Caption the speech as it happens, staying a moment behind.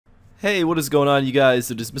Hey, what is going on, you guys?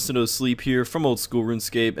 It is Mr. No Sleep here from Old School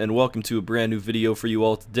RuneScape, and welcome to a brand new video for you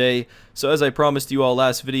all today. So as I promised you all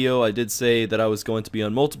last video, I did say that I was going to be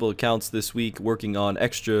on multiple accounts this week working on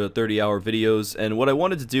extra 30-hour videos, and what I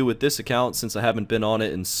wanted to do with this account, since I haven't been on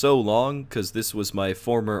it in so long, because this was my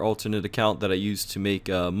former alternate account that I used to make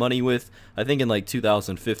money with, I think in like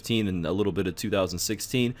 2015 and a little bit of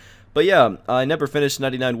 2016. But yeah, I never finished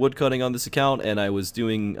 99 woodcutting on this account, and I was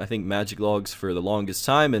doing, I think, magic logs for the longest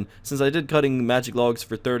time, and since I did cutting magic logs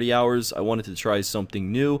for 30 hours, I wanted to try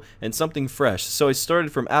something new and something fresh. So I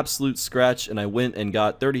started from absolute scratch, and I went and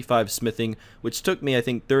got 35 smithing, which took me, I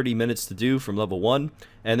think, 30 minutes to do from level 1.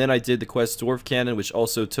 And then I did the quest Dwarf Cannon, which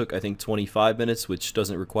also took, I think, 25 minutes, which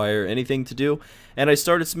doesn't require anything to do. And I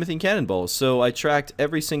started smithing cannonballs, so I tracked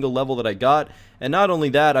every single level that I got. And not only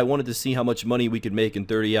that, I wanted to see how much money we could make in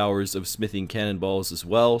 30 hours of smithing cannonballs as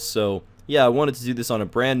well. So yeah, I wanted to do this on a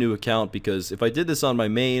brand new account, because if I did this on my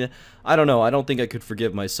main, I don't know, I don't think I could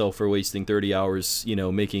forgive myself for wasting 30 hours, you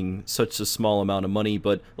know, making such a small amount of money.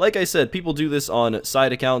 But like I said, people do this on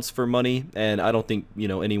side accounts for money, and I don't think, you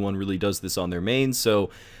know, anyone really does this on their main. So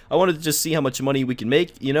I wanted to just see how much money we can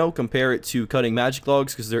make, you know, compare it to cutting magic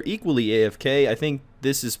logs, because they're equally AFK. I think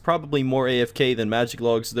this is probably more AFK than magic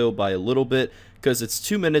logs, though, by a little bit, because it's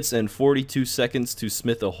 2 minutes and 42 seconds to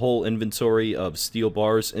smith a whole inventory of steel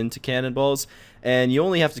bars into cannonballs. And you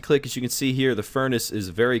only have to click, as you can see here, the furnace is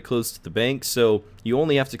very close to the bank, so you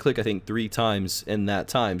only have to click, I think, 3 times in that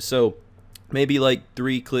time. So maybe like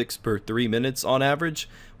 3 clicks per 3 minutes on average,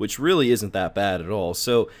 which really isn't that bad at all.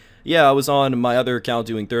 So yeah, I was on my other account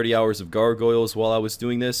doing 30 hours of gargoyles while I was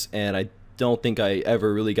doing this, and I don't think I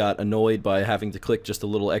ever really got annoyed by having to click just a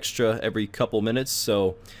little extra every couple minutes.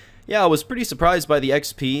 So yeah, I was pretty surprised by the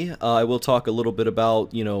XP. I will talk a little bit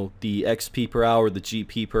about, you know, the XP per hour, the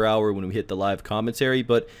GP per hour when we hit the live commentary,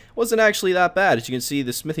 but it wasn't actually that bad. As you can see,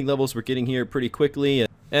 the smithing levels were getting here pretty quickly,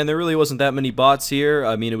 and there really wasn't that many bots here.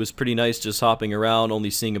 I mean, it was pretty nice just hopping around, only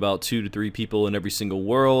seeing about 2 to 3 people in every single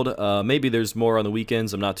world. Maybe there's more on the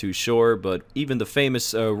weekends, I'm not too sure, but even the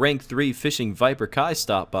famous rank 3 fishing Viper Kai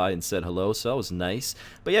stopped by and said hello, so that was nice.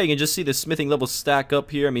 But yeah, you can just see the smithing levels stack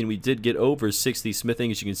up here. I mean, we did get over 60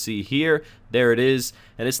 smithing, as you can see here. There it is,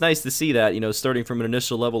 and it's nice to see that, you know, starting from an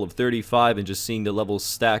initial level of 35 and just seeing the levels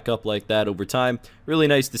stack up like that over time. Really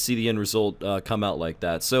nice to see the end result come out like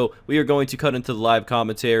that. So we are going to cut into the live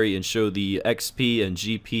commentary and show the XP and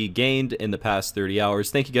GP gained in the past 30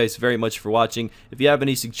 hours. Thank you guys very much for watching. If you have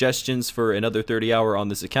any suggestions for another 30 hour on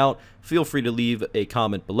this account, feel free to leave a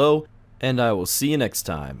comment below, and I will see you next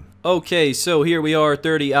time. Okay, so here we are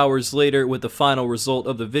 30 hours later with the final result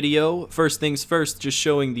of the video. First things first, just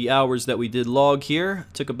showing the hours that we did log here.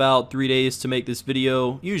 Took about 3 days to make this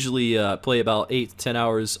video. Usually play about 8 to 10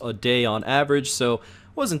 hours a day on average, so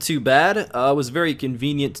wasn't too bad. It was very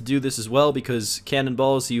convenient to do this as well, because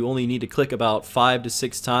cannonballs, you only need to click about 5 to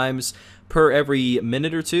 6 times per every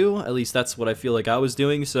minute or two. At least that's what I feel like I was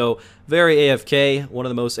doing. So very AFK, one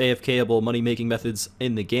of the most AFK-able money-making methods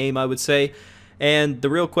in the game, I would say. And the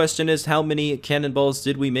real question is, how many cannonballs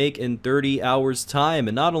did we make in 30 hours time?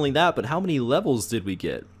 And not only that, but how many levels did we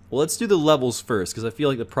get? Well, let's do the levels first, because I feel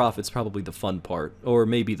like the profit's probably the fun part, or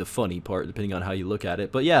maybe the funny part, depending on how you look at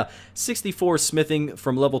it. But yeah, 64 smithing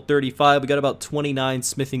from level 35. We got about 29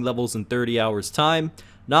 smithing levels in 30 hours time.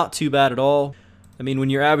 Not too bad at all. I mean,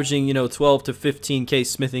 when you're averaging, you know, 12 to 15k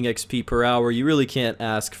smithing XP per hour, you really can't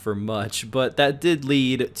ask for much. But that did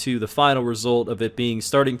lead to the final result of it being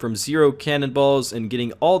starting from 0 cannonballs and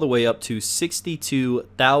getting all the way up to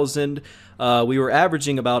 62,000. We were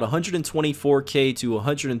averaging about 124k to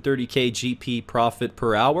 130k GP profit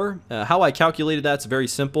per hour. How I calculated that's very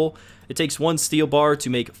simple. It takes 1 steel bar to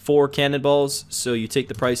make 4 cannonballs, so you take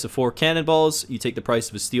the price of 4 cannonballs, you take the price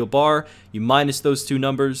of a steel bar, you minus those 2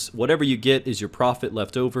 numbers, whatever you get is your profit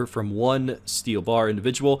left over from 1 steel bar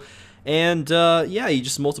individual. And yeah, you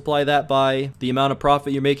just multiply that by the amount of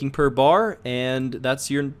profit you're making per bar, and that's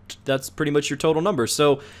pretty much your total number.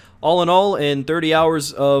 So all in all, in 30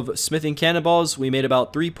 hours of smithing cannonballs, we made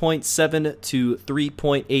about 3.7 to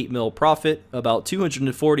 3.8 mil profit, about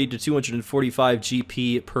 240 to 245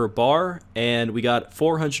 GP per bar, and we got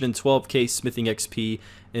 412k smithing XP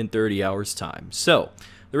in 30 hours time. So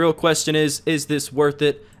the real question is this worth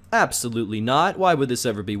it? Absolutely not. Why would this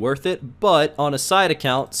ever be worth it? But on a side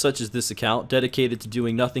account, such as this account, dedicated to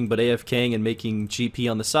doing nothing but AFKing and making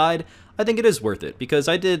GP on the side, I think it is worth it, because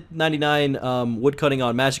I did 99 woodcutting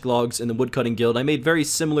on magic logs in the woodcutting guild. I made very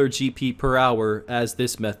similar GP per hour as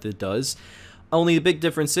this method does. Only the big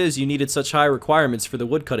difference is you needed such high requirements for the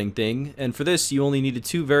woodcutting thing, and for this you only needed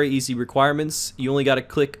 2 very easy requirements. You only got to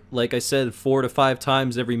click, like I said, 4 to 5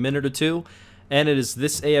 times every minute or two, and it is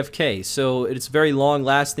this AFK. So it's very long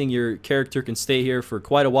lasting. Your character can stay here for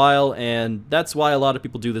quite a while, and that's why a lot of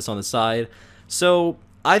people do this on the side. So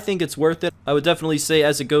I think it's worth it. I would definitely say,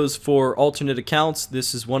 as it goes for alternate accounts,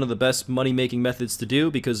 this is one of the best money-making methods to do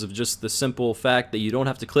because of just the simple fact that you don't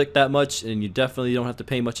have to click that much and you definitely don't have to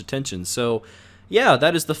pay much attention. So yeah,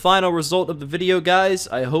 that is the final result of the video, guys.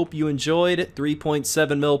 I hope you enjoyed it.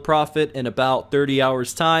 3.7 mil profit in about 30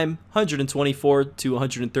 hours time, 124 to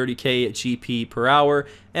 130k GP per hour,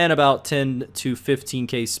 and about 10 to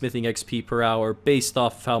 15k smithing XP per hour based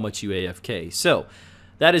off of how much you AFK. So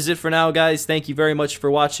that is it for now, guys. Thank you very much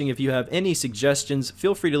for watching. If you have any suggestions,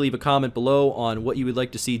 feel free to leave a comment below on what you would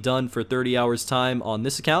like to see done for 30 hours time on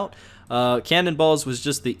this account. Cannonballs was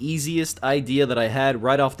just the easiest idea that I had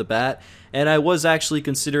right off the bat, and I was actually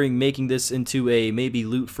considering making this into a maybe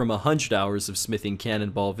loot from 100 hours of smithing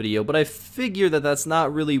cannonball video, but I figure that that's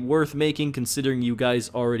not really worth making considering you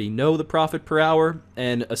guys already know the profit per hour,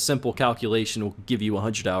 and a simple calculation will give you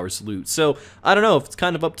 100 hours loot. So I don't know, if it's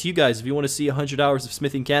kind of up to you guys. If you want to see 100 hours of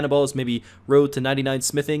smithing cannonballs, maybe road to 99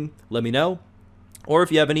 smithing, let me know. Or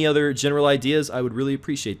if you have any other general ideas, I would really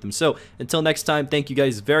appreciate them. So until next time, thank you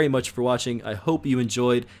guys very much for watching. I hope you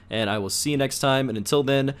enjoyed, and I will see you next time. And until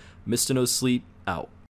then, Mr. No Sleep out.